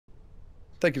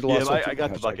Thank you to Yeah, Lost Soul. I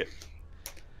got the bucket.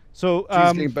 So,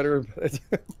 She's getting better.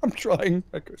 I'm trying.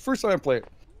 First time I play it.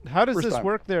 how does First this time.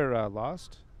 work there,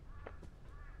 Lost?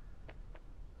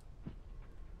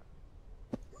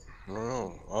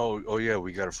 Oh, oh yeah.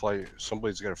 We gotta fly.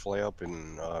 Somebody's gotta fly up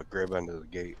and grab onto the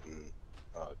gate and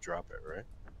drop it,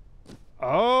 right?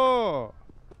 Oh,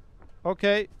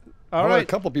 okay. All How about right. a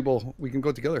couple people? We can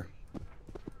go together.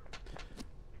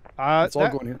 Let's all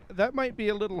that, go in here. That might be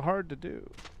a little hard to do.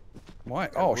 Why?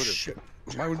 That Oh would've- shit!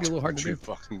 Why would it be a little hard to You do?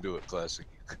 fucking do it, classic.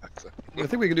 I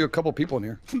think we can do a couple people in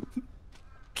here.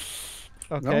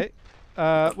 Okay.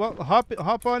 Well,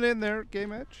 hop on in there,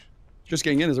 Game Edge. Just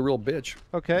getting in is a real bitch.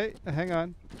 Okay, hang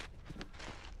on.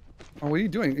 Oh, what are you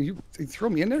doing? You throw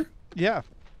me in there? Yeah,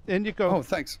 in you go. Oh,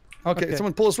 thanks. Okay, Okay.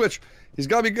 someone pull a switch. He's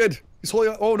got to be good. He's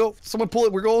holding on. Oh, no. Someone pull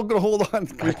it. We're all going to hold on.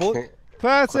 Can we pull it?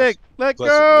 Classic. Let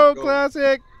Classic, go. let go.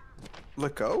 Classic.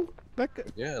 Let go? Let go.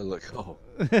 Yeah, look. Oh,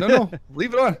 No, no.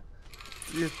 Leave it on.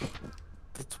 Yeah,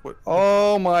 that's what.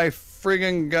 Oh, my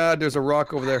friggin' God. There's a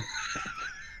rock over there.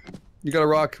 You got a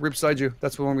rock right beside you.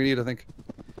 That's the one we need, I think.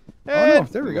 Oh, no. And-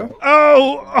 There we go.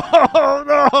 Oh, oh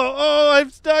no! Oh, I'm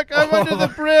stuck. I'm under the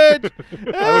bridge.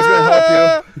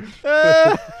 I was going to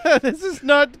help you. This is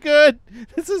not good.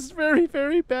 This is very,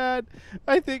 very bad.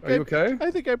 I think. Are you okay? I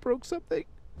think I broke something.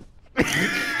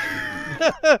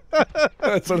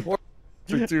 That's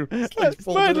unfortunate, too.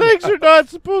 My legs are not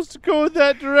supposed to go in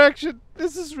that direction.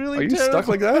 This is really Are you terrible. stuck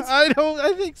like that? I don't.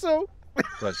 I think so.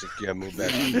 classic. Yeah, move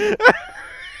back.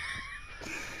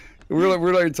 We're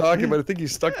not even talking, but I think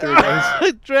he's stuck there,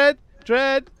 guys.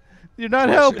 Dread, you're not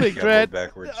Classic, helping, yeah, Dread. move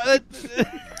backwards.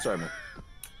 Sorry, man.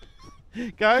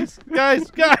 Guys, Yeah,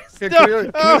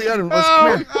 no. come here, Adam. Let's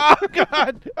come here. Oh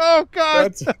God! Oh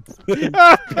God!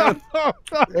 That's, Oh,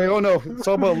 God. hey, oh no, it's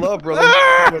all about love, brother.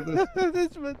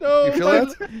 This was- no, You feel my-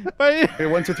 that? my- Okay,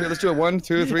 1, 2, 3. Let's do it. 1,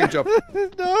 2, 3. Jump.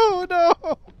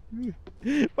 no.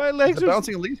 My legs Is it are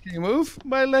bouncing at least? Can you move?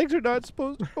 not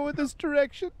supposed to go in this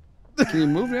direction. Can you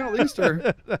move now at least?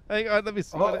 Or Hang on, let me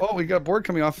see. what oh, we got a board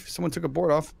coming off. Someone took a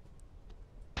board off.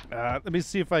 let me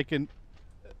see if I can.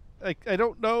 I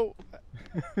don't know.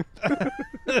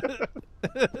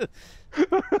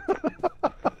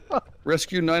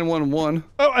 Rescue 911.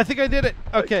 Oh, I think I did it.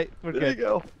 Okay, we're There you good.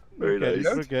 go. Very We're good.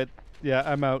 nice. We're good. Yeah,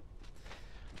 I'm out.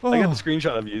 I got Oh. the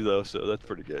screenshot of you though, so that's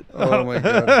pretty good. Oh my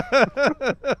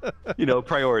god. You know,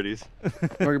 priorities.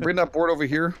 Okay, bring that board over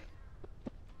here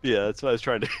Yeah, that's what I was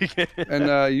trying to get.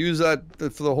 and use that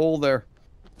for the hole there.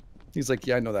 He's like,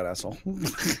 yeah, I know that asshole.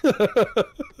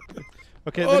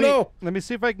 Okay, Oh, let me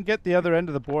see if I can get the other end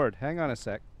of the board. Hang on a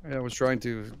sec. Yeah, I was trying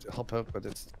to help out, but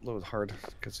it's a little hard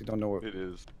because you don't know what. It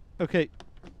is. Okay,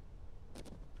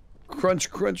 Crunch,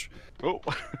 crunch. Oh.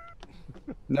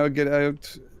 Now get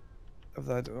out of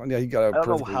that. Oh, yeah, he got out. I don't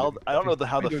know perfectly. how. I don't know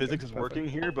how the You're doing physics is good. working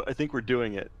here, but I think we're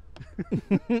doing it.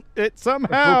 it Broke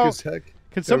somehow. his heck.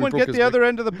 Can we someone broke get his the leg. other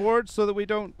end of the board so that we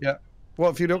don't? Yeah. Well,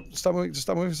 if you don't stop moving, just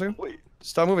stop moving for a second. Wait.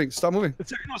 Stop moving. Stop moving.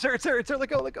 It's there. No, it's there. It's there. It's there. Let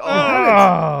go. Let go.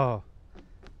 Oh.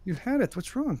 You had it.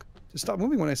 What's wrong? Just stop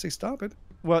moving when I say stop it.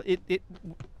 Well, it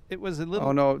was a little.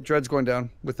 Oh no, Dread's going down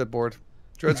with that board.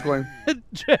 Dread's going.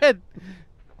 Dread.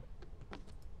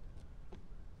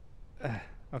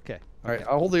 Okay. All right,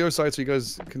 I'll hold the other side so you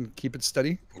guys can keep it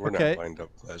steady. We're Okay. not lined up,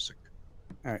 classic.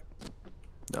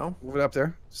 No? Move it up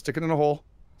there. Stick it in a hole.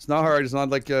 It's not hard. It's not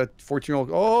like a 14-year-old.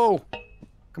 Oh,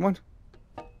 come on.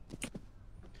 All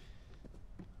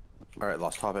right,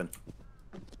 Lost, hop in.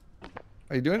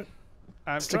 Are you doing it?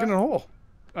 I'm Stick it in trying. a hole.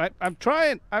 I'm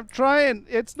trying. I'm trying.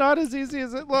 It's not as easy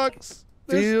as it looks.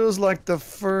 This Feels like the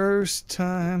first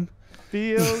time.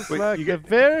 feels Wait, like you the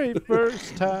very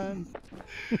first time.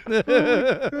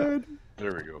 Good.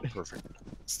 There we go. Perfect.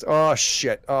 Oh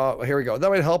shit. Here we go. That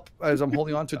might help as I'm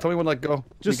holding on to it. Tell me when to let go.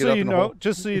 Just get so up you in the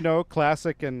know, hole.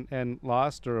 Classic and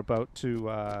Lost are about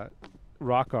to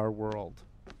rock our world.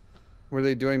 What are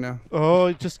they doing now?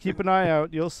 Oh, just keep an eye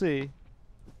out. You'll see.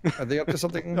 Are they up to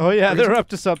something? Oh yeah, crazy? they're up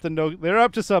to something. No, they're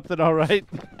up to something. All right.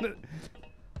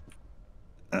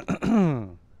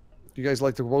 You guys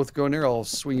like to both go in there? I'll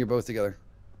swing you both together.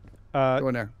 Go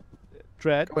in there.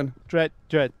 Dread, Go in. Dread.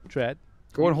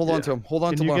 Go and hold on to him. Hold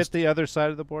on Can to you Lost. get the other side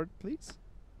of the board, please?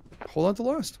 Hold on to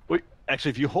Lost. Wait.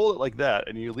 Actually, if you hold it like that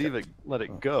and you leave it, let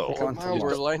it go. Hold on Come to on, we're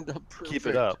Lost. lined up perfect. Keep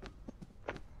it up.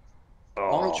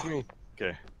 Launch Oh. me.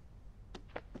 Okay.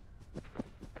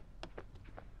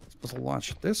 Supposed to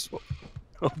launch this.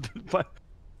 But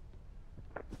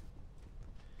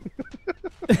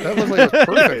That looks like it's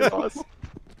perfect.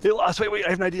 Hey, Lost. Wait. I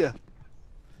have an idea.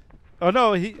 Oh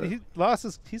no, he lost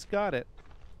his. He's got it.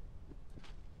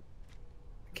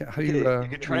 How do You you?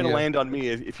 can try to land on me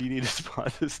if you need a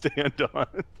spot to stand on.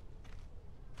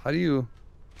 How do you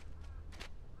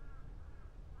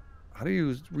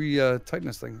tighten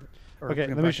this thing? Or Okay, bring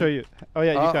it let me back show in? you. Oh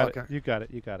yeah, you got okay. it. You got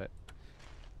it. You got it.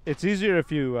 It's easier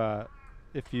if you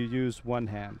use one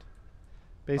hand,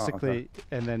 basically,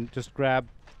 and then just grab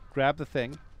the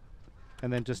thing,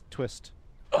 and then just twist.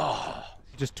 Oh,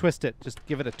 Just twist it. Just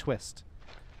give it a twist.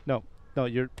 No,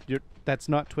 you're that's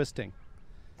not twisting.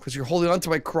 Because you're holding onto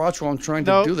my crotch while I'm trying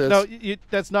No, to do this. no,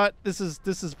 that's not. This is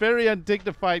very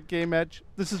undignified, Game Edge.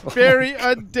 This is very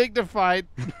undignified.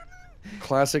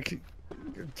 Classic.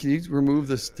 Can you remove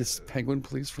this penguin,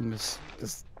 please, from this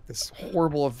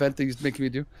horrible event that he's making me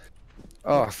do?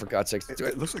 Oh, for God's sake.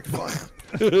 It looks like fun.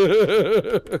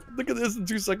 Look at this. In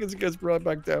 2 seconds, you guys brought it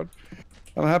back down.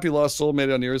 I'm happy Lost Soul made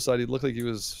it on the other side. He looked like he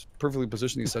was perfectly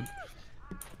positioned, he said.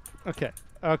 Okay.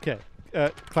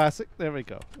 Classic. There we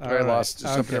go. All right, Lost.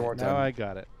 Just jump in there one more Now time. I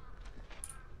got it.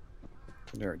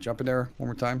 There, jump in there one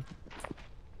more time.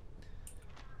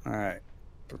 All right.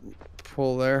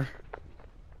 Pull there.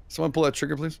 Someone pull that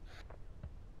trigger, please.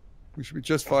 We should be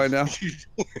just fine now.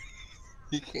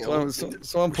 you can't.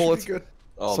 Someone pull it.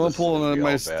 Oh, Someone this is pull gonna on be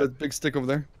my all bad. big stick over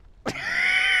there.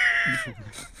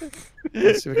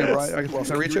 Let's see if I can ride.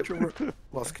 Can I reach it?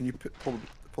 Lost, can you pull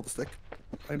the stick?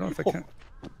 I don't know if I can.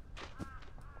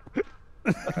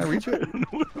 Can I reach it? I don't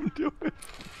know what I'm doing.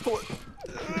 Pull it.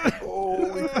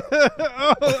 Holy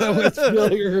That was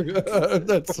failure.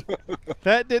 That's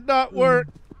That did not work.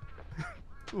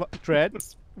 Dread,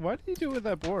 what do you do with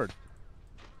that board?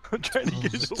 I'm trying to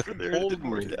get it over there. It didn't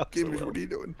work out. so Gamers, well. what are you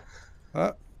doing?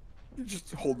 huh? You're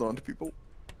just holding on to people.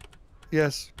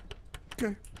 Yes.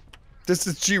 Okay. This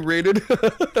is G-rated.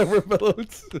 We're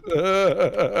fellows.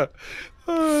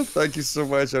 Thank you so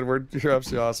much, Edward. You're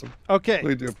absolutely awesome. Okay,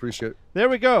 Really do appreciate it. there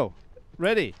we go.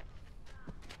 Ready.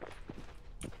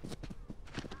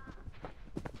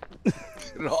 Get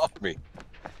it off me.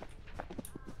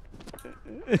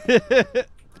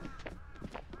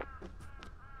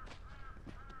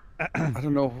 I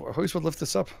don't know. How are we supposed to lift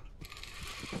this up?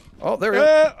 Oh, there we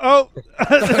go. Oh,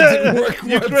 didn't work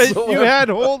you whatsoever. had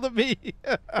hold of me.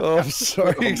 Oh, I'm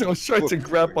sorry. I was trying to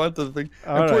grab onto the thing.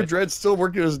 All And poor right. Dread's still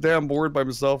working his damn board by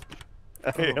himself.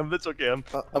 Hey, that's okay. I'm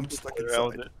stuck playing around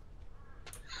with inside.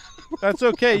 it. That's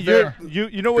okay. There.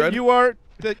 You know what Dread? you are,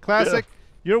 the classic.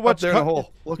 You're Up what's there in the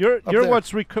hole. Look, you're up there.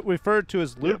 what's referred to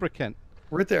as lubricant.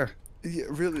 Right there. Yeah,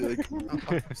 really, like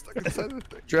I'm stuck inside the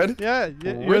thing. Dread? Yeah,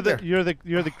 Right you're there. you're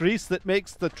the grease that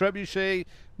makes the trebuchet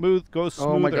go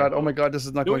smoother. Oh my god. Oh my god. This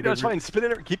is not No, going that's good. fine. Spin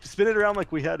it. Keep spinning it around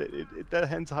like we had it. That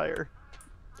hand's higher.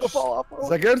 Don't fall off. Is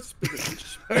that good?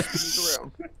 Spin it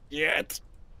around. Yet.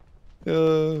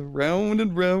 Round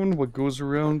and round. What goes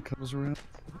around comes around.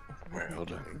 Alright,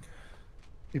 hold on.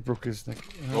 He broke his neck.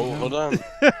 Oh, hold on.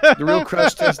 The real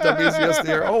crash test WCS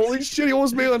there. Holy shit, he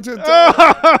almost made it onto it.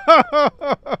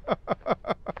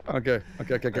 Okay.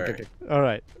 All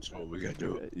right, That's what we gotta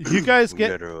do. you guys We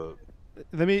get. gotta,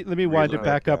 Let me wind it it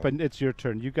back back up, down. and it's your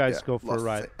turn. You guys Yeah, go for a Lost,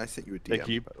 ride. I sent you a DM. They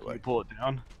keep. by the Can way. you pull it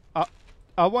down?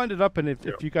 I'll wind it up, and if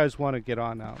you guys want to get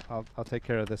on, I'll take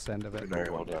care of this end of it. alright,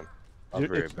 hold on. I'll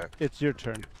You're- be right back. It's your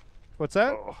turn. What's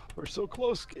that? Oh, we're so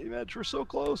close, Game Edge. We're so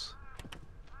close.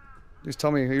 Just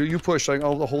tell me. You push.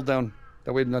 I'll hold down.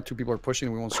 That way not two people are pushing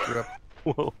and we won't screw it up.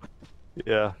 Whoa.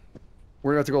 Yeah.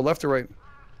 We're going to have to go left or right?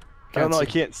 I don't know. I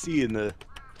see. can't see in the.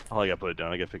 Oh, I gotta put it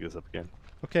down. I gotta pick this up again.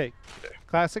 Okay,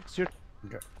 classics. Your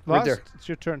Okay. Lost. Right there. It's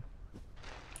your turn.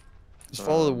 Just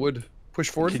follow the wood. Push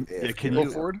forward. Can Go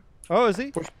you? forward. Oh, is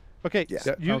he? Push. Okay, Yeah.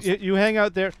 Yeah, you hang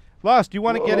out there. Lost. You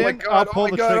want to get oh my in? god, I'll pull oh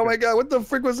my the god, trigger. oh my god, what the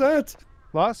frick was that?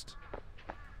 Lost.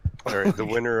 Alright, the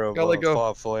winner of Gotta let go.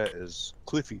 Fall Flat is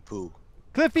Cliffy Poo.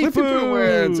 Cliffy, Cliffy Poo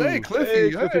wins. Hey, Cliffy.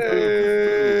 Hey, Cliffy Poo.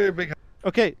 Hey, big.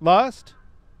 Okay, Lost.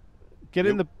 Get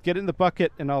in Yep. the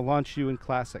bucket, and I'll launch you in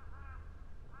classic.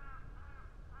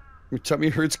 Your tummy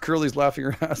hurts. Curly's laughing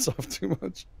her ass off too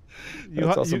much. You,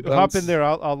 That's ho- awesome. you hop in Bounce. there.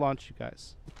 I'll launch you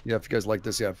guys. Yeah, if you guys like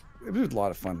this, yeah, it was a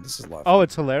lot of fun. This is a lot of fun. Oh,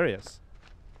 it's hilarious.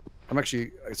 I'm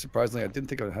actually, surprisingly, I didn't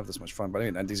think I would have this much fun. But I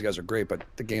mean, and these guys are great, but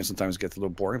the game sometimes gets a little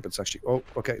boring. But it's actually, oh,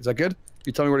 okay, is that good?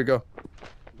 You tell me where to go.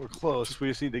 We're close. We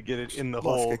just need to get it in the Lost,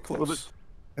 hole. get A little close.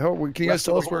 Oh, can you guys Left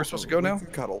tell of us the where we're hole, supposed to go We now? can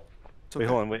cuddle. It's Wait, okay.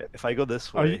 hold on. Wait. If I go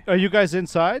this Are way, you guys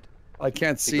inside? I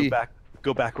can't go see. back.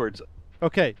 Go backwards.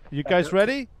 Okay, you guys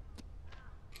ready?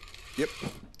 Yep.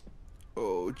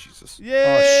 Oh Jesus.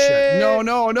 Yeah. Oh shit!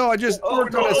 No! I just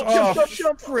worked on this. Oh,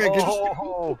 jump. frick!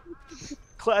 Oh,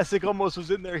 Classic almost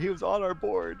was in there. He was on our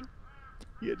board.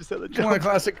 Yeah, just had to Come on, jump.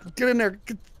 classic. Get in there.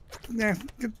 Get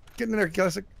in there,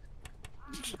 classic.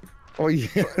 Oh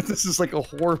yeah, this is like a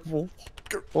horrible.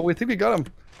 Well, we think we got him.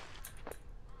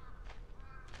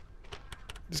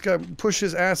 Just gotta push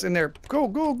his ass in there. Go,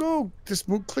 go, go. Just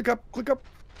move, click up, click up.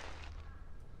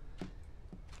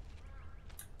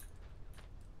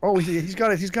 Oh, he's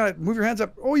got it. He's got it. Move your hands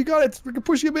up. Oh, you got it. We can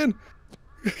push him in.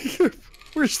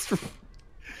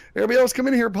 Everybody else come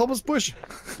in here. Help us push.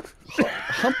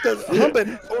 Hump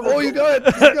it. Oh, you got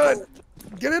it. You got it.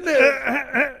 Get in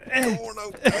there. Oh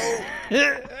no! Oh.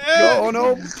 Oh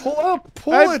no. Pull up.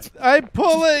 Pull it. I'm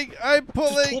pulling. I'm Just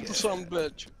pulling. pull the son of a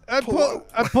bitch. I pull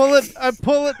it. I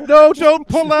pull it. No, don't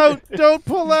pull out. Don't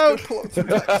pull out.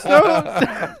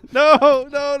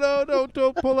 No,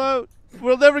 don't pull out.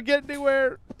 We'll never get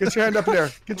anywhere. Get your hand up in there.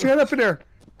 Get your hand up in there.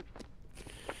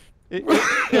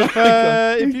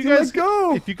 If you guys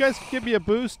go. If you guys could give me a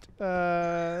boost,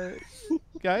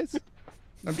 guys.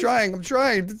 I'm trying. I'm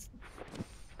trying.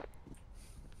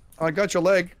 Oh, I got your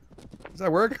leg. Does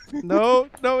that work? No,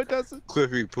 it doesn't.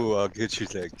 Cliffy Poo, I'll get you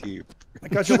that keep. I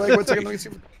got your leg. 1 second. Let me see.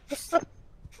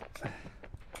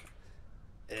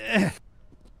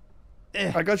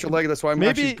 I got your leg. That's why I'm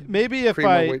Maybe if cream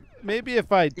my weight.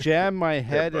 if I jam my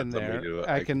head but in let me there, do it.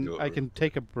 I can do it can real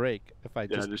take a break if I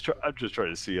Yeah, just. I'm just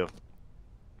trying to see you.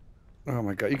 Oh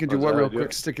my god. You can do How's what that real idea?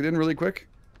 quick? Stick it in really quick.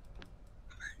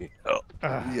 Yeah,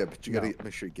 but you gotta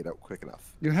make sure you get out quick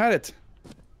enough. You had it.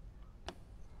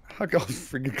 How go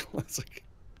freaking classic.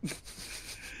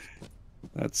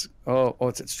 That's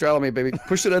it's straddle me, baby.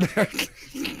 Push it in there.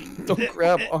 Don't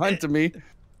grab onto me.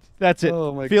 That's it.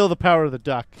 Oh my Feel the power of the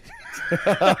duck.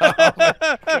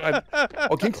 God.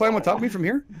 Oh, can you climb on top of me from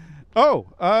here? Oh,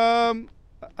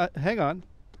 hang on.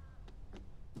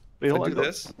 Wait, Can I hold do on.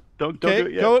 this? Don't Okay, do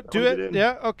it yet. go I do wanna it. get in.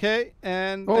 Yeah, okay.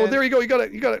 And Oh, then- there you go. You got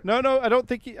it. You got it. No, I don't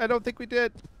think we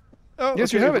did. Oh, Yes,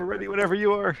 Okay, you have it. we're ready whenever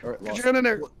you are. All right, Get lost. your hand in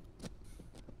there.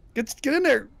 Get in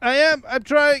there. I am. I'm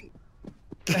trying.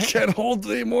 I can't hold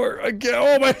it anymore. I can't.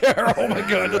 Oh my hair. Oh my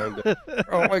god.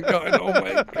 Oh my god. Oh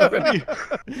my god.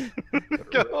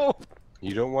 Go.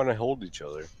 You don't want to hold each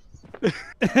other.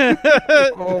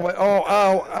 Oh my. Oh.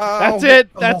 Ow. Ow. That's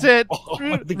it. That's it. Oh,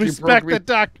 I think you broke Respect me. the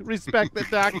duck. Respect the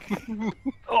duck.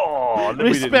 Oh, no,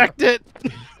 we didn't. Respect it.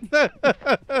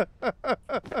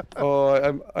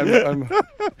 Oh, I'm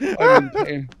in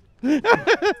pain.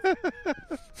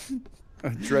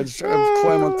 Dread's trying to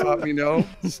climb on top of me now.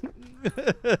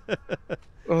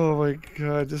 Oh my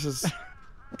god, this is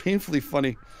painfully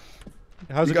funny.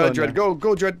 How's You it got going? it, Dread. there?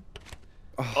 Go, Dread.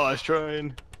 Oh, I was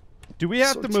trying. Do we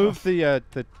have So to move tough. the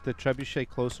trebuchet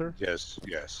closer? Yes.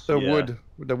 The Yeah. wood.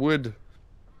 The wood.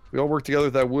 We all work together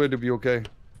with that wood to be okay.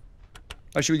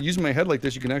 Actually, using my head like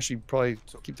this, you can actually probably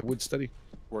keep the wood steady.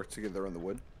 Work together on the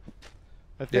wood.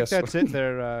 I think Yes. that's it.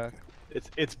 There.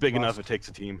 It's big enough. It takes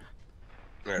a team.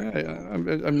 Yeah,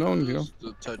 I'm known, you know. Just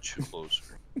a touch closer.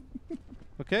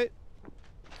 Okay.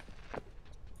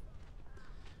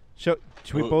 Should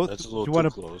we Oh, both? That's a Do little you too want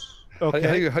to? close.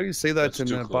 Okay. How do you say that That's in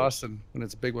too close. Boston when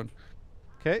it's a big one?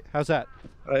 Okay. How's that?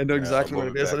 I know Yeah, exactly what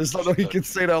move it it is. I back just don't just know a he can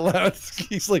say it out loud.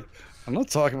 He's like, I'm not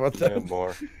talking about that. Yeah,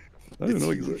 more. I don't know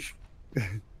what huge.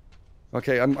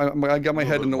 Okay, I got my A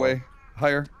head little in the bit way.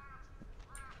 Higher.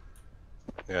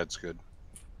 Yeah, it's good.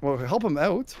 Well, help him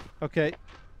out. Okay.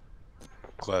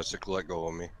 Classic. Let go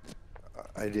of me.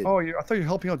 I did. Oh, I thought you were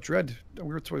helping out Dread. We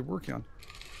were working on.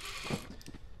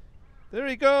 There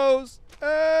he goes.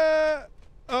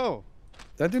 Oh.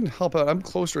 That didn't help out. I'm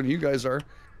closer than you guys are.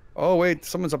 Oh wait,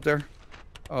 someone's up there.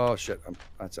 Oh shit,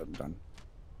 that's it. I'm done.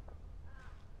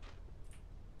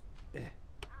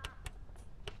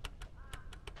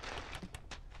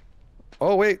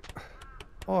 Oh wait.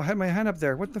 Oh, I had my hand up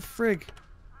there. What the frig?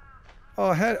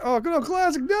 Oh, head. Oh, good old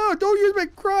classic. No, don't use my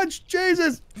crunch.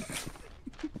 Jesus.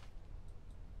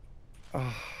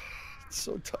 Oh, it's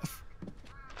so tough.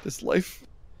 This life.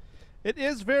 It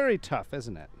is very tough,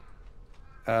 isn't it?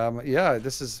 Yeah,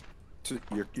 this is So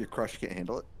your crush can't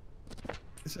handle it.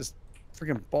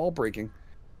 freaking ball breaking.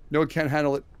 No, it can't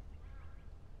handle it.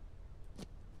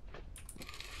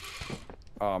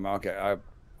 Okay.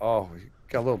 Oh,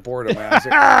 got a little bored of my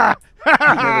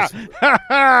ass.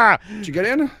 Did you get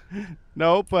in?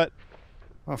 No, but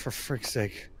Oh, for frick's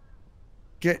sake.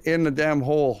 Get in the damn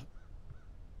hole.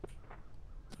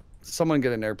 Someone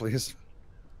get in there, please.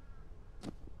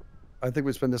 I think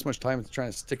we spend this much time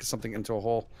trying to stick something into a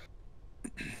hole.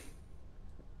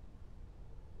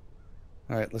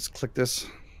 All right, let's click this.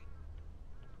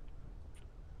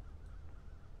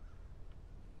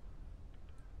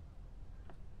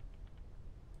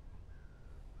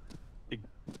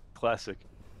 Classic.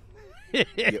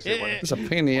 It's a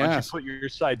pain in the Why don't you ass. put your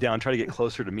side down? Try to get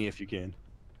closer to me if you can,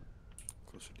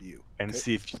 Closer to you. and Okay.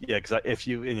 see if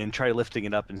and then try lifting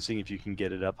it up and seeing if you can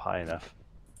get it up high enough.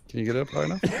 Can you get it up high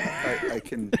enough? I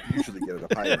can usually get it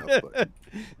up high enough, but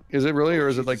Is it really, or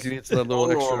is it like you need that little Oh,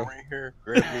 no, extra? I'm right here.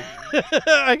 Grab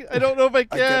me. I don't know if I I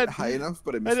get can. it high enough,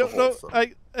 but I I missed the don't hole. know. So.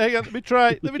 Hang on. Let me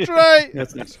try. Let me try.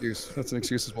 That's an excuse. That's an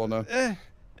excuse as well. No.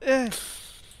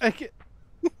 I can't.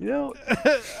 You know,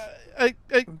 I'm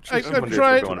Somebody is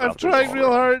trying. going I'm about this trying all real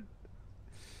right.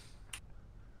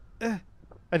 hard.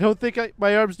 I don't think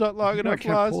my arm's not long I enough.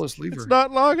 can't pull Lost. this lever. It's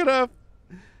not long enough.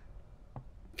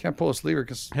 Can't pull this lever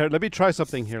because Here, let me try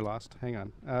something here, Lost. Hang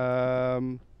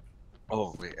on.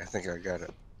 Oh, wait. I think I got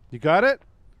it. You got it?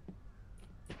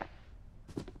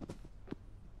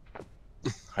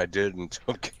 I did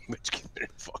until Cambridge came in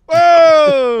and fucked.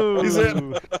 Whoa! He's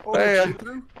in. Oh, Hey, it's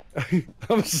through?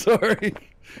 I'm sorry.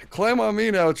 Climb on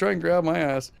me now. Try and grab my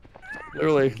ass.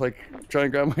 Literally, like, try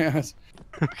and grab my ass.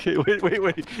 okay,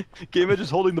 wait. Game Edge is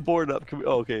holding the board up.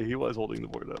 Oh, okay, he was holding the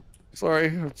board up. Sorry,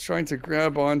 I'm trying to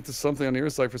grab onto something on the other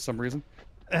side for some reason.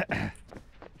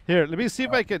 Here, let me see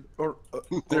if I can.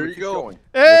 There you keep go. going.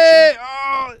 Hey!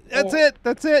 Oh, that's it.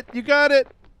 That's it. You got it.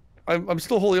 I'm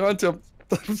still holding on to him.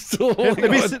 I'm still holding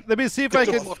Let me on. see, let me see if I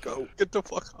Get the can. fuck out. Get the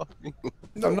fuck off me.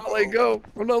 I'm not letting go.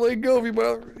 I'm not letting go of you,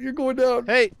 brother. You're going down.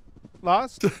 Hey,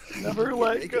 Lost. Never Make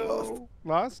let it go.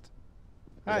 Lost.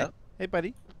 Hi. Yeah. Hey,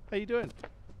 buddy. How you doing?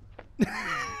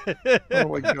 Oh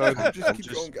my god. Just I'm keep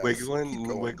just going, guys. wiggling, Keep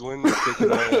going. wiggling, kicking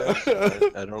my ass.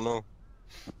 I don't know.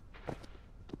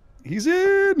 He's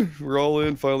in. We're all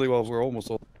in finally. Well, we're almost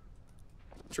all.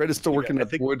 Try to still working I that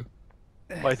think- wood.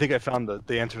 Well, I think I found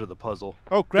the answer to the puzzle.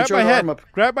 Oh, grab your my head. arm up.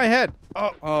 Grab my head.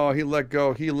 Oh, he let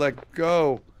go. He let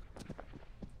go.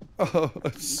 Oh,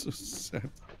 that's so sad.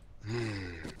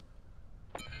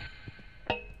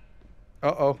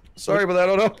 Uh-oh. Sorry about that.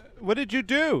 Oh, no. What did you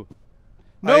do?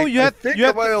 No, I think you I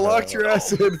have might to, have locked your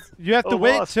ass in. you have to Oh,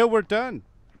 wait Lost. till we're done.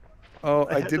 Oh,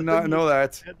 I I had did the not thing know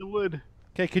that. Had the wood.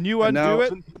 Okay, can you And undo now-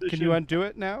 it? Can you undo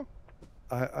it now?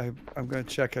 I'm going to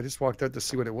check. I just walked out to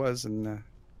see what it was, and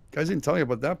guys didn't tell me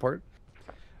about that part.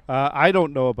 I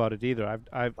don't know about it either.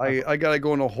 I got to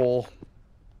go in a hole.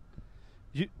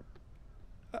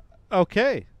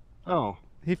 Okay, Oh,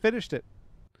 he finished it.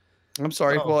 I'm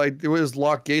sorry. Oh. Well, it was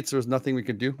locked gates. There was nothing we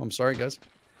could do. I'm sorry, guys.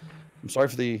 I'm sorry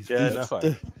for the Yeah, That's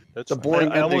fine. That's the fine. boring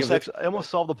I ending almost of it. actually, I almost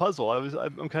solved the puzzle.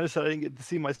 I'm kind of sad I didn't get to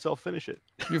see myself finish it.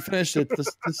 You finished it.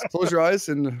 Just close your eyes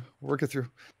and work it through.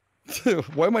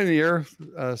 Why am I in the air?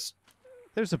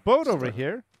 There's a boat over Stuck.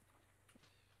 here.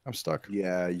 I'm stuck.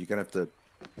 Yeah, you're gonna have to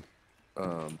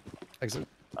Exit.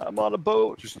 I'm on a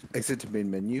boat. just exit to main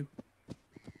menu,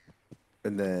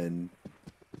 and then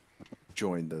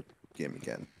join the game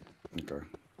again. Okay.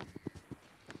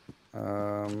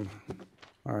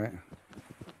 All right.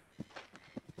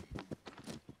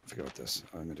 Forget about this.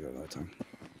 I'm gonna do it another time.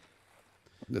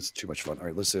 That's too much fun. All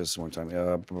right, let's do this one time.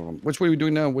 Which way are we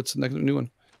doing now? What's the next new one?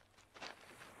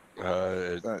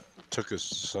 It Uh, took us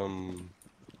some.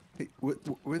 Hey, where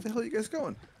the hell are you guys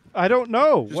going? I don't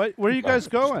know. Just- Where are you guys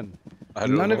going? I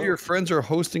don't None know. of your friends are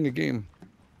hosting a game.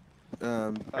 Are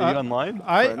Uh, you online?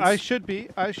 I Friends? should be.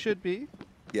 I should be.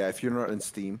 Yeah, if you're not in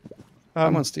Steam.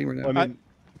 I'm on Steam right now. I mean,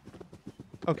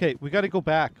 Okay, we got to go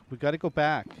back. We got to go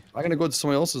back. I'm gonna go to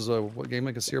somebody else's what game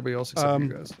I can see everybody else except for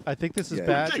you guys. I think this is Yeah,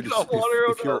 bad. you should Take off just- water,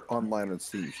 if oh you're online on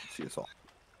Steam, you should see us all.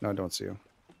 No, I don't see you.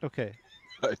 Okay.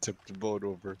 I tipped the boat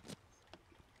over.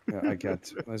 Yeah, I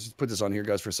can't. Let's just put this on here,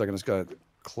 guys, for a second. It's gotta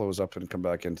close up and come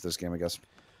back into this game, I guess.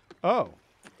 Oh.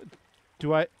 Do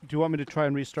you want me to try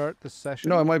and restart this session?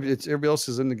 No, it might be. It's everybody else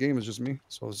is in the game. It's just me.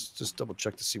 So let's just double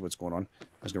check to see what's going on. I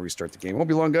was gonna restart the game. Won't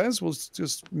be long, guys. We'll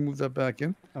just move that back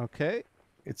in. Okay.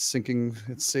 It's syncing.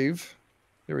 It's save.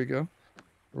 There we go.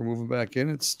 We're moving back in.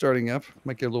 It's starting up.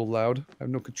 Might get a little loud. I have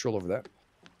no control over that.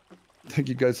 Thank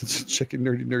you guys for checking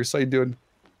Nerdy Nurse. How you doing?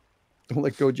 Don't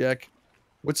let go, Jack.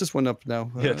 What's this one up now?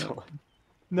 yeah,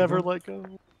 never let go.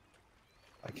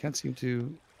 I can't seem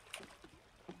to.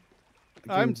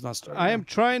 The I'm- game's not starting. I am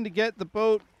trying to get the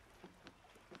boat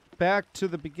back to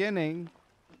the beginning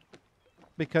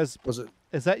because Was it?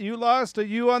 is that you, Lost? Are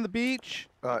you on the beach?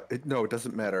 No, it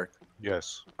doesn't matter.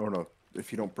 Yes. Oh no,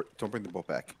 if you don't bring the boat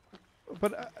back.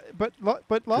 But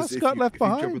 'Cause Lost if got you, left if you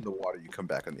jump in behind. the water, you come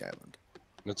back on the island.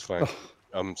 That's fine.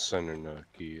 I'm sending a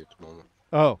key at the moment.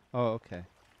 Oh, okay.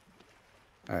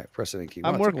 All right, press any key.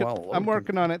 I'm Wow, it took a working. while to load. I'm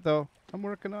working on it though. I'm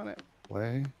working on it.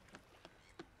 Play.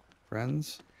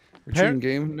 Friends. Return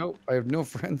game. Nope, I have no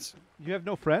friends. You have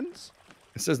no friends?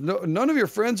 It says no. None of your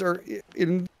friends are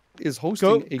is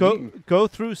hosting a game. Go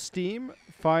through Steam,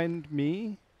 find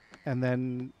me, and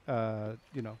then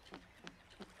you know.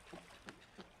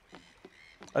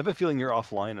 I have a feeling you're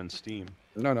offline on Steam.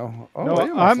 No. Oh, No, I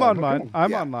am I'm offline. online. Okay.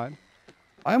 I'm Yeah. online.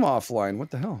 I'm offline. What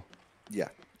the hell? Yeah.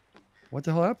 What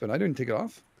the hell happened? I didn't take it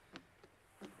off.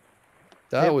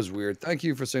 That Hey. was weird. Thank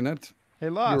you for saying that. Hey,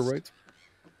 You Lost. were right.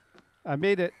 I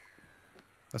made it.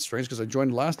 That's strange because I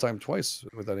joined last time twice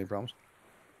without any problems.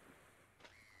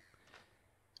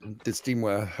 Did Steam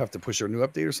have to push a new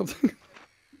update or something?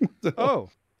 What the hell? Oh,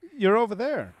 you're over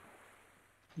there.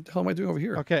 What the hell am I doing over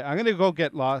here? Okay, I'm gonna go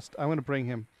get Lost. I'm gonna bring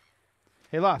him.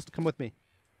 Hey, Lost, come with me.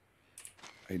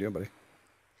 How you doing, buddy?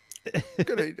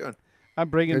 Good, how you doing? I'm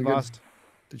bringing Good, good. Lost.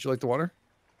 Did you like the water?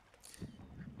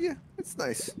 Yeah, it's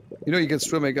nice. You know you can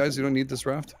swim, eh, guys? You don't need this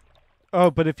raft. Oh,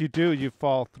 but if you do, you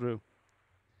fall through.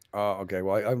 Oh, okay.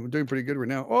 Well, I'm doing pretty good right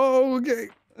now. Oh, okay.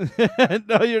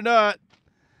 No, you're not.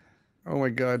 Oh my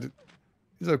God.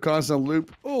 It's a constant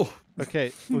loop. Oh,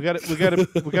 Okay, we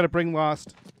gotta bring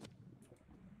Lost.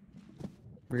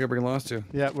 we gotta bring Lost too.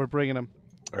 Yeah, we're bringing him.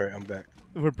 All right, I'm back.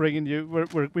 We're bringing you.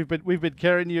 We've been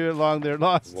carrying you along there,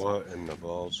 Lost. What in the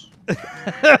balls?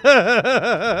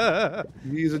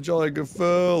 He's a jolly good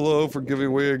fellow for giving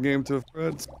away a game to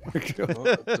friends. What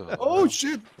the Oh hell?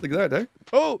 shit! Look at that, eh?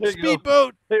 Oh, There you go.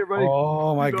 speedboat! Hey, everybody.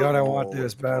 Oh my Go. God, I want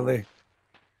this badly.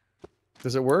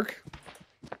 Does it work?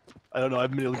 I don't know. I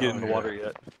haven't been able to get in the yeah. water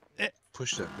yet.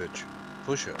 Push that bitch.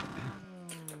 Push it.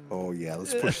 Oh yeah,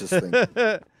 let's push this thing.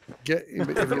 Get.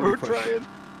 We're trying.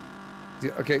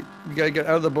 Yeah, okay, you gotta get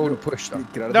out of the boat and push. Though.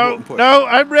 Get out of the boat No, and push. no,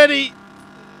 I'm ready.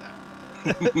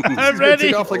 I'm He's gonna ready.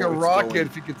 take off like a Oh, it's rocket going.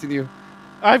 if you continue.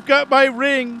 I've got my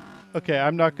ring. Okay,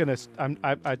 I'm not gonna.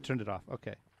 I turned it off.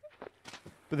 Okay.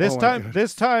 But Oh my God.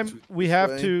 this time we have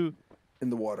way. to. In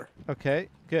the water. Okay,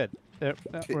 good. There,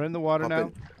 Okay, we're in the water hop now.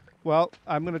 in. Well,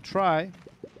 I'm gonna try.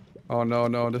 Oh no,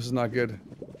 no, this is not good.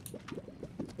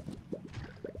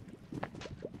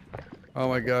 Oh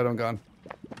my God, I'm gone.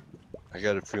 I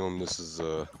got a feeling this is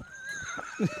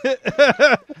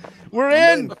We're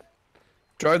I'm in.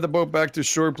 Drive the boat back to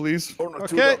shore, please. Oh, not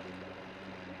Okay. too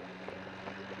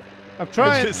I'm I was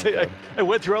trying. gonna say, I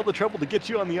went through all the trouble to get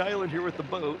you on the island here with the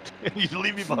boat, and you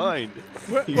leave me behind.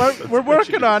 We're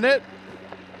working on it.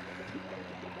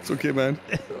 It's okay, man.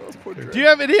 Do you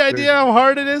have any idea how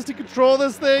hard it is to control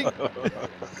this thing?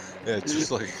 yeah, it's just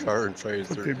like a car in Friday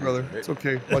the It's okay, 13th, brother. right? It's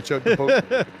okay. Watch out, the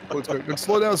boat. Boat's good. Look,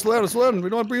 slow down, slow down, slow down. We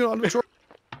don't want to bring it on the shore.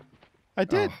 I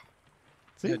did. Oh.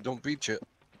 See? Yeah, don't beat you.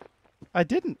 I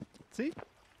didn't. See?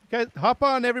 Guys, hop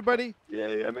on, everybody.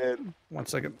 Yay, I'm in. 1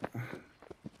 second.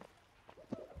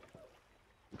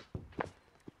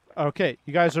 Okay,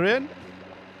 you guys are in?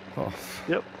 Oh,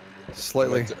 Yep.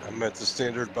 slightly. I'm at the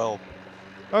standard bell.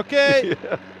 Okay.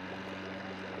 Yeah.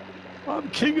 I'm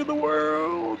king of the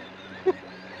world.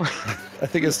 I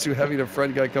think it's too heavy to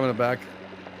front guy coming back.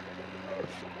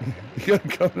 You gotta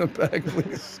come back,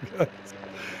 please. guys.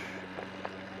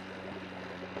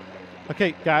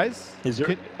 Okay, guys. Is there-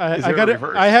 can- is I there a gotta.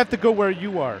 reverse? I have to go where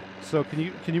you are. So can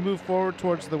you move forward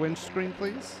towards the windscreen,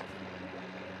 please?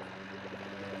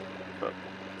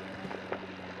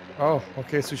 Oh,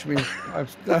 okay. So she means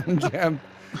I'm jammed.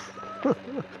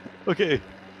 Okay.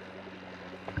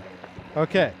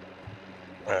 Okay.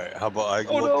 All right, how about I Oh,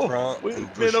 go no. up front We- and man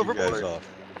push you guys overboard. off?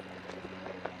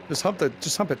 Just hump it.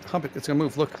 Just hump it. Hump it. It's gonna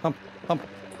move. Look, hump, hump,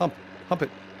 hump, hump it,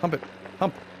 hump it,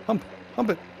 hump, hump, hump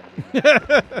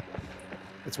it.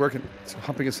 It's working. It's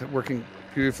humping is working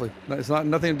beautifully. No, it's not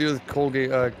nothing to do with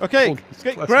Colgate. Okay. Colgate's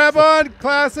Okay, classic grab fluff. on,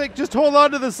 classic. Just hold on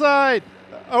to the side,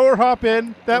 or hop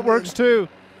in. That I'm works in. too.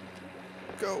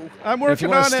 Go. I'm If you working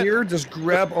want on to it. steer, just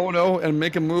grab Ono and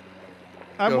make him move.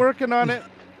 I'm go. working on it.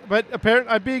 But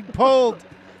apparently, I'm being pulled.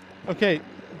 Okay.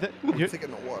 I'm You're,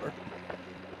 taking the water.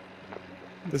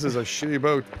 This is a shitty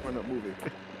boat. We're not moving.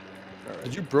 All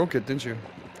right. You broke it, didn't you?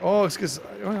 Oh, it's because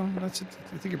that's it.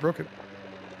 I think you broke it.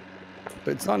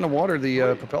 But it's not in the water.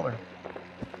 The propeller.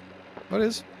 What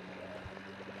is?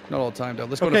 Not all the time, Dad.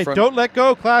 Let's go to okay, the front. don't let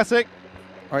go, classic.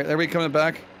 All right, everybody coming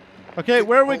back. Okay,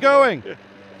 where are we Oh, going? I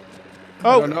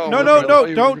Oh, don't know. no, We're no, gonna no, tell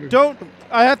you we're don't.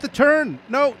 I have to turn.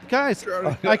 No, guys, I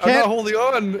I'm not can't. holding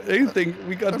on anything.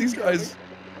 We got these guys.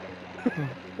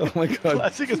 Oh my God.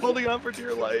 Classic is holding on for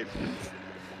dear life.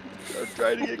 I'm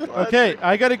trying to get classic. Okay,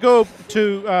 I got to go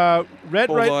to red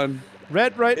Hold right, on.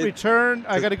 red right It- return.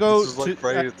 I got to go This is like to.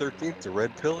 Friday the 13th, the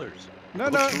red pillars. No,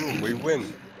 Look no. through 'em, we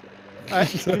win. I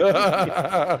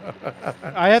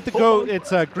have to go.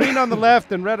 It's green on the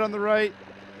left and red on the right.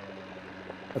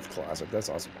 That's classic. That's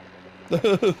awesome.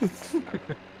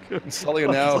 Sully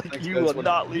now. It's like you will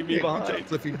not leave me behind.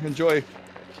 Cliffy, enjoy.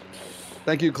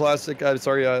 Thank you, Classic.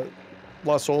 Sorry,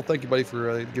 Lost Soul. Thank you, buddy,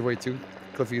 for the giveaway too.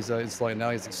 Cliffy's installing now.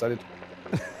 He's excited.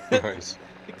 Nice.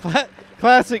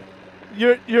 Classic.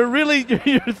 You're really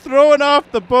you're throwing off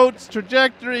the boat's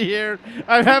trajectory here.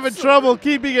 I'm having trouble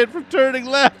keeping it from turning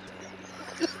left.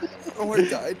 Oh, I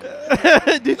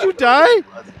died. Did you die? I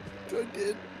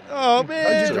did. Oh How'd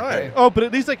man. you die? Oh, but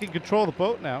at least I can control the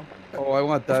boat now. Oh, I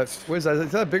want that. What is that?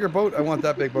 Is that a bigger boat? I want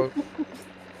that big boat.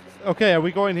 Okay, are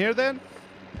we going here then?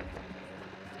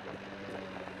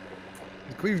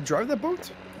 Can we drive that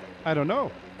boat? I don't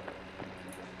know.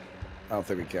 I don't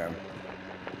think we can.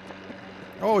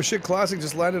 Oh shit! Classic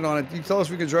just landed on it. You tell us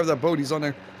we can drive that boat. He's on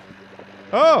there.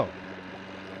 Oh,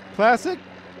 Classic.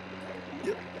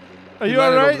 Yep. Are He you all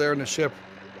landed right? over there in the ship.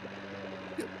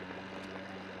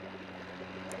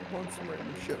 I'm on some random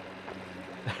ship.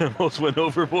 Almost went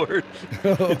overboard.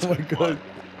 Oh my god.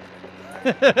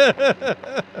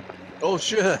 Oh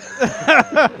shit!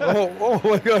 Oh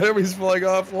my god! Everybody's flying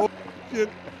off. Oh shit!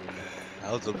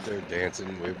 I was up there dancing,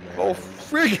 waving my Oh arms.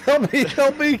 freak! Help me!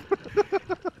 Help me!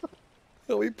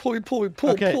 Help me! Pull me! Pull me! Pull!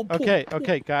 Okay, Pull! Pull! okay, pull,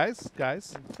 okay, guys.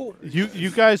 Pull.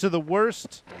 You guys are the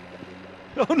worst.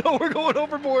 Oh no, we're going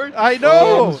overboard. I The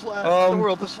know. world is flat. The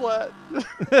world is flat.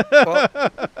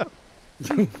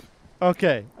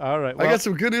 Okay, all right. I Well, got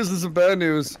some good news and some bad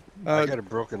news. I got a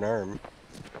broken arm.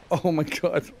 Oh my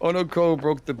god! OhnoCoho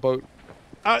broke the boat.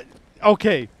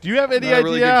 okay. Do you have any Not a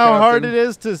really idea good how hard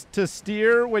it captain. is to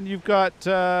steer when you've got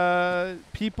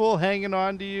people hanging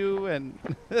on to you and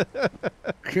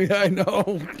Yeah, I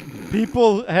know.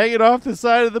 people hanging off the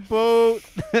side of the boat,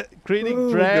 creating Oh,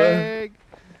 God. drag?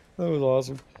 That was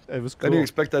awesome. It was I cool. didn't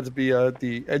expect that to be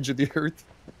the edge of the earth.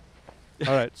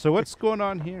 All right. So what's going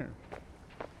on here?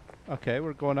 Okay,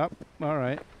 we're going up. All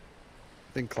right.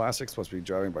 I think Classic's supposed to be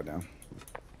driving by now.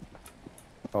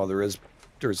 Oh, there's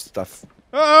stuff.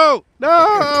 Oh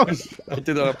no! I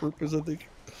did that on purpose, I think.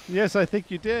 Yes, I think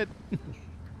you did.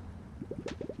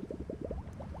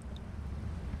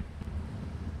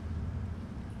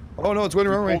 Oh no, it's going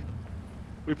the wrong way.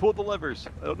 We pulled the levers.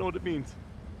 I don't know what it means.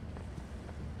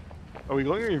 Are we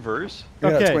going in reverse? Yeah,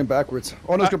 it's Okay. going backwards.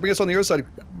 Oh no, it's going to bring us on the other side.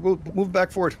 We'll move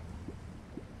back forward.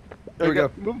 There we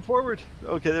go. Moving forward.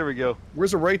 Okay, there we go.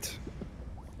 Where's the right?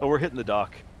 Oh, we're hitting the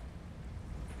dock.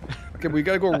 Okay, we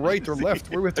got to go right or left.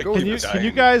 Where do we have to go? Can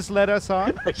you guys let us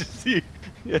on? I just see.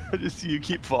 Yeah, I just see you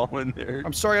keep falling there.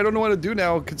 I'm sorry, I don't know what to do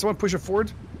now. Can someone push it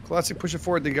forward? Classic, push it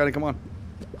forward. Then you got to come on.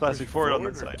 Classic forward on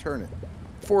that or side. Turn it.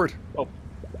 Forward. We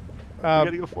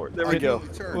gotta go forward. There we go.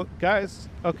 Turn. Well, guys,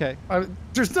 okay.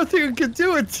 There's nothing I can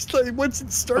do. It's just like once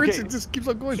it starts, Okay. it just keeps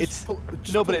on going. It's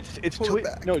Just no, but pull- it's pull it twin.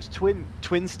 back. No, it's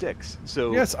twin sticks.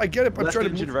 So Yes, I get it. But I'm left trying to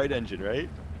engine, move. right engine, right?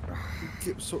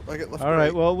 So I get left. All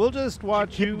right. Well, we'll just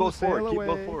watch Keep you both sail forward. away.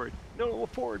 Keep both forward. No,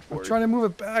 forward. I'm trying to move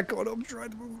it back. Oh no, I'm trying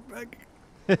to move it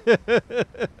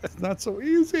back. It's not so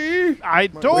easy. I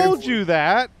told you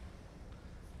that.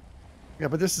 Yeah,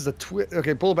 but this is a twin.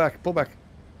 Okay, pull back. Pull back.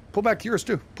 Pull back to yours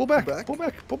too. Pull back. back? Pull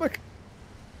back. Pull back.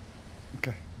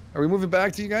 Okay. Are we moving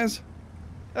back to you guys?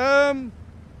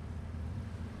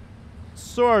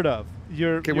 Sort of.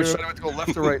 Okay, which side do we have to go,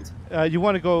 left or right? You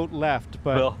want to go left,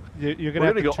 but Well, you're we're gonna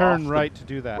have gonna to go turn off the- right to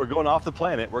do that. We're going off the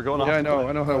planet. We're going off. Yeah, I the know. planet.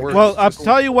 I know how it works. Well, I'll Just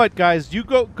tell you what, guys. You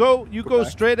go back.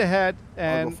 straight ahead I'll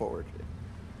and go forward.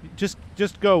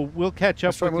 just go. We'll catch up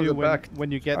Let's try with to move you it back.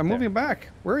 when you get I'm there. moving back.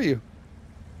 Where are you?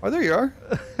 Oh, there you are.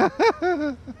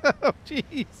 Oh,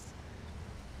 jeez.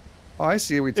 Oh, I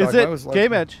see. We Is talked. it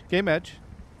game edge? Game edge.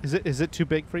 Is it too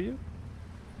big for you?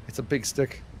 It's a big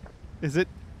stick. Is it?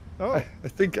 Oh, I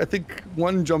think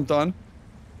one jumped on.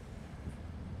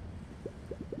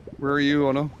 Where are you,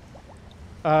 Ono?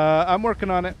 I'm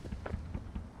working on it.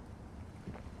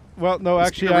 Well, no, Just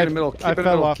actually, keep it right I in the middle. Keep I it in the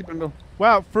fell middle. off. Keep it in the middle.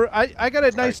 Wow, I got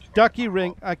a nice ducky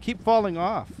ring. I keep falling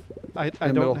off. I In the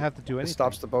don't middle. have to do It anything.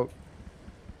 stops the boat.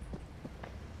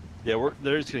 Yeah,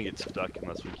 they're just gonna get stuck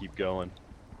unless we keep going.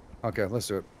 Okay, let's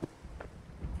do it.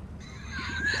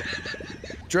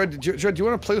 Dread, do you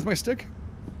want to play with my stick?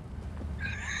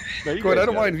 No, you Go ahead. guys I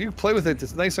don't got mind. it. If you play with it,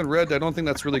 it's nice and red. I don't think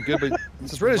that's really good, but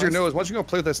it's as red as your nose. Why don't you go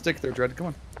play with that stick there, Dread? Come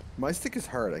on. My stick is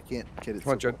hard. I can't get it.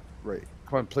 Come on, so Jed. right.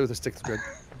 Come on, play with the stick, Dread.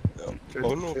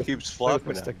 Oh no, it keeps Play with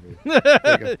my flopping. stick. At me.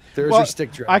 There you go. There's Well, your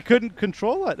stick, Dread. I couldn't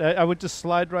control it. I would just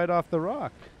slide right off the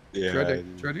rock. Yeah. Dread,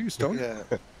 are you stoned? Yeah.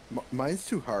 Mine's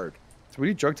too hard. So we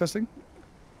need drug testing?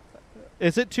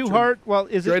 Is it too hard? Well,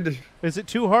 is Dread, it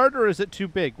too hard or is it too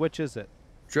big? Which is it?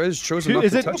 Dread's chosen Too- not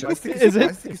is to it- touch My it. stick Is my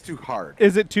it- stick is too hard.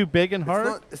 Is it too big and It's hard?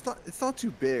 not. It's not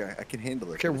too big. I can handle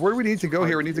it. Okay, but it's where do we need just to too go hard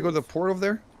here? We need to go to the feel. port over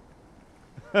there?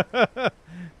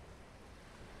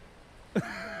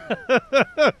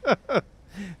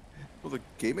 Well, the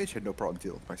game age had no problem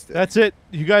dealing with my stick. That's it.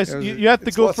 You guys, Yeah, you have to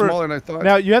it's a go lot for smaller than I thought.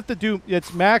 now. You have to do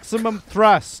it's maximum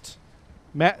thrust,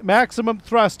 maximum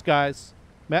thrust, guys.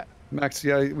 Max,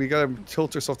 yeah, we gotta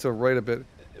tilt ourselves to the right a bit.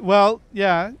 Well,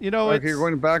 yeah, you know, Okay, you're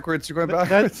going backwards. You're going that,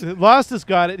 backwards. Lost has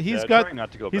got it. He's Yeah, got trying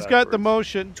not to go he's got the backwards.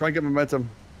 motion. Try and get momentum.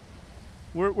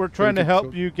 We're trying to keep help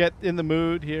going. you get in the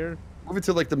mood here. Move it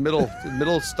to like the middle. The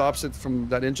middle stops it from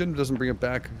that engine. Doesn't bring it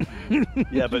back.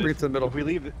 Yeah, but Bring it to the middle. if we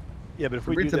leave it, yeah, but if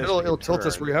we Bring do it to the this, middle. we It'll can tilt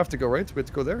us turn. where you have to go, right? We have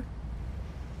to go there.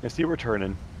 I see we're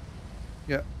turning.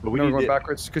 Yeah. But we Now we're need going to-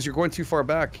 backwards because you're going too far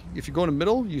back. If you go in the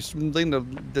middle, you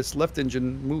letting this left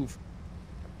engine move.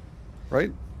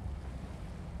 Right?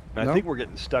 I No? think we're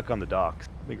getting stuck on the docks.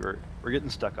 I think we're getting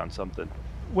stuck on something.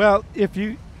 Well, if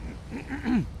you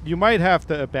you might have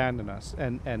to abandon us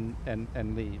and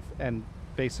leave and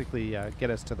basically get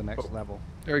us to the next level.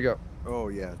 There you go. Oh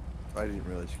yeah, I didn't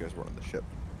realize you guys were on the ship.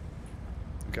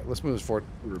 Okay, let's move this forward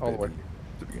We were all the way. baby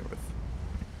to begin with.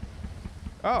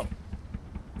 Oh.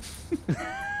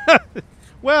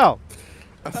 Well,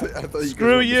 I thought you guys screw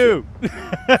were on the you.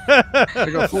 There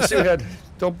you go. Full steam ahead.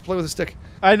 Don't play with the stick.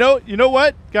 I know. You know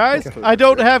what, guys? Okay. I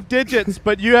don't have digits,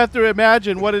 but you have to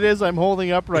imagine what it is I'm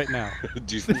holding up right now.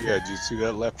 do you see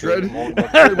that left Dread. hand? Hold up?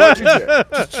 Hey, what'd you do?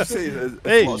 Did you say that it's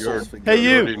Hey, muscles you're- finger? Hey, You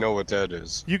you. already know what that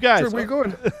is. You guys. Dread, where you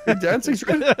going? You dancing,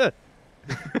 Dread?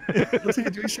 Looks like you're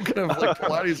doing some kind of like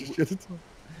Pilates and shit.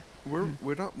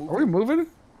 We're not moving. Are we moving?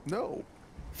 No.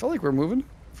 I felt like we're moving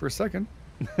for a second.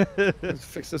 Let's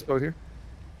fix this boat here.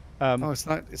 Oh, it's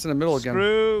not. It's in the middle again.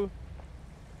 Screw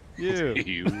you.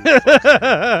 You.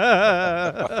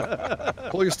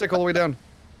 Pull your stick all the way down.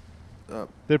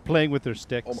 They're playing with their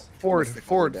sticks. Forward, stick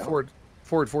all the forward, way down.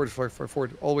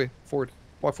 forward, all the way, forward.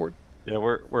 Walk forward. Yeah,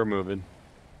 we're moving.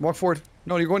 Walk forward.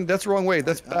 No, you're going. That's the wrong way.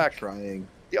 That's I'm back. trying.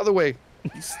 The other way.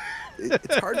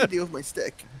 It's hard to deal with my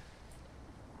stick.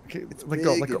 Okay, It's let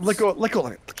go. big, Let go. it's- Let go. Let go.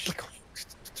 Let go.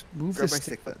 Move Grab this my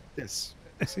stick. stick then. This.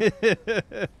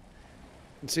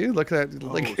 See, look at that.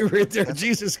 Like Oh, right there. that's-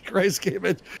 Jesus Christ, came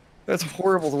in. That's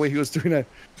horrible the way he was doing that.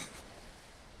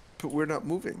 But we're not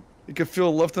moving. You can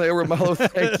feel left in the air, Malo.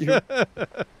 Thank you.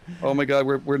 Oh my God,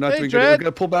 we're not Hey, doing good. Dredd. I'm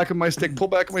gonna pull back on my stick. Pull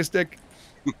back on my stick.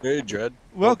 Hey, Jed.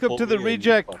 Welcome Pull to the me in.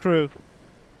 reject crew.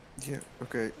 Yeah.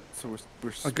 Okay. So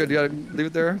we're. Oh, good. Yeah, leave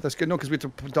it there. That's good. No, because we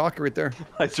have to dock it right there.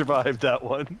 I survived that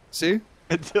one See?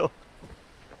 until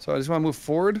So I just want to move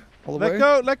forward all the way. Let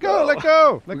go. Let go. Let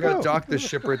go. Let We gotta go. dock this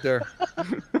ship right there.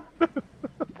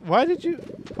 Why did you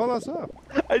pull us up?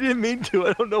 I didn't mean to.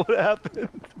 I don't know what happened.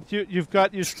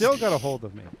 You still got a hold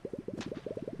of me.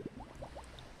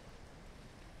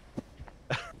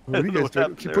 What do you don't know guys what do?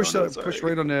 happened Can you there, push I'm that? Push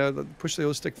sorry. right on push the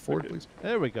other stick forward, please.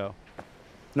 There we go,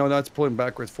 No, that's pulling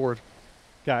backwards forward.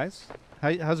 guys.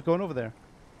 How's it going over there?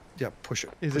 Yeah, push it.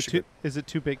 Is push it too good. is it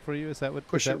too big for you? Is that what?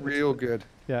 Push is it that what's- real good.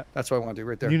 Yeah. That's what I want to do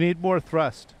right there. You need more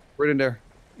thrust. Right in there.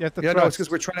 You have to Yeah, no, it's thrust.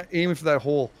 because we're trying to aim for that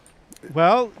hole.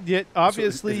 Well, yet So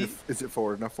obviously is it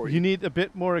forward enough for you? you need a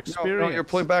bit more No, experience. no, you're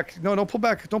pulling back. No, don't pull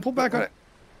back. Don't pull back on it.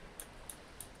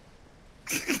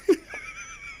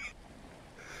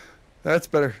 That's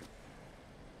better.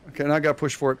 Okay, now I got to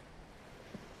push for it.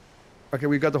 Okay,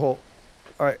 we've got the hole.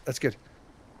 All right, that's good.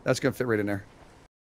 That's going to fit right in there.